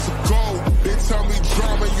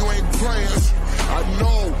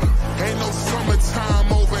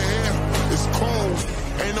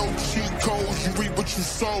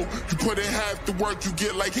know. You put in half the work, you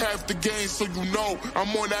get like half the gain, so you know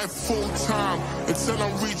I'm on that full time until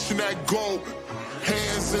I'm reaching that goal.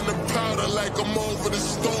 Hands in the powder like I'm over the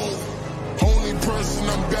stove. Only person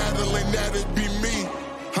I'm battling, that'd be me.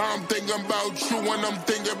 How I'm thinking about you when I'm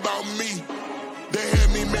thinking about me. They hear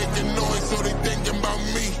me making noise, so they thinking about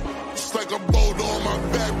me. It's like a boulder on my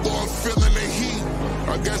back, boy, I'm feeling the heat.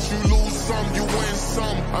 I guess you lose some, you win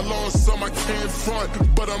some. I lost some, I can't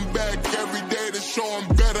front, but I'm back every day to show I'm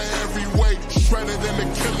better every way. Shredded in the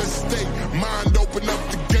killer state, mind open up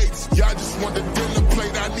the gates. Y'all just want the dinner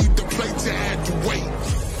plate, I need the plate to add the weight.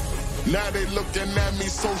 Now they looking at me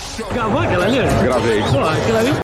so sure. Gravei.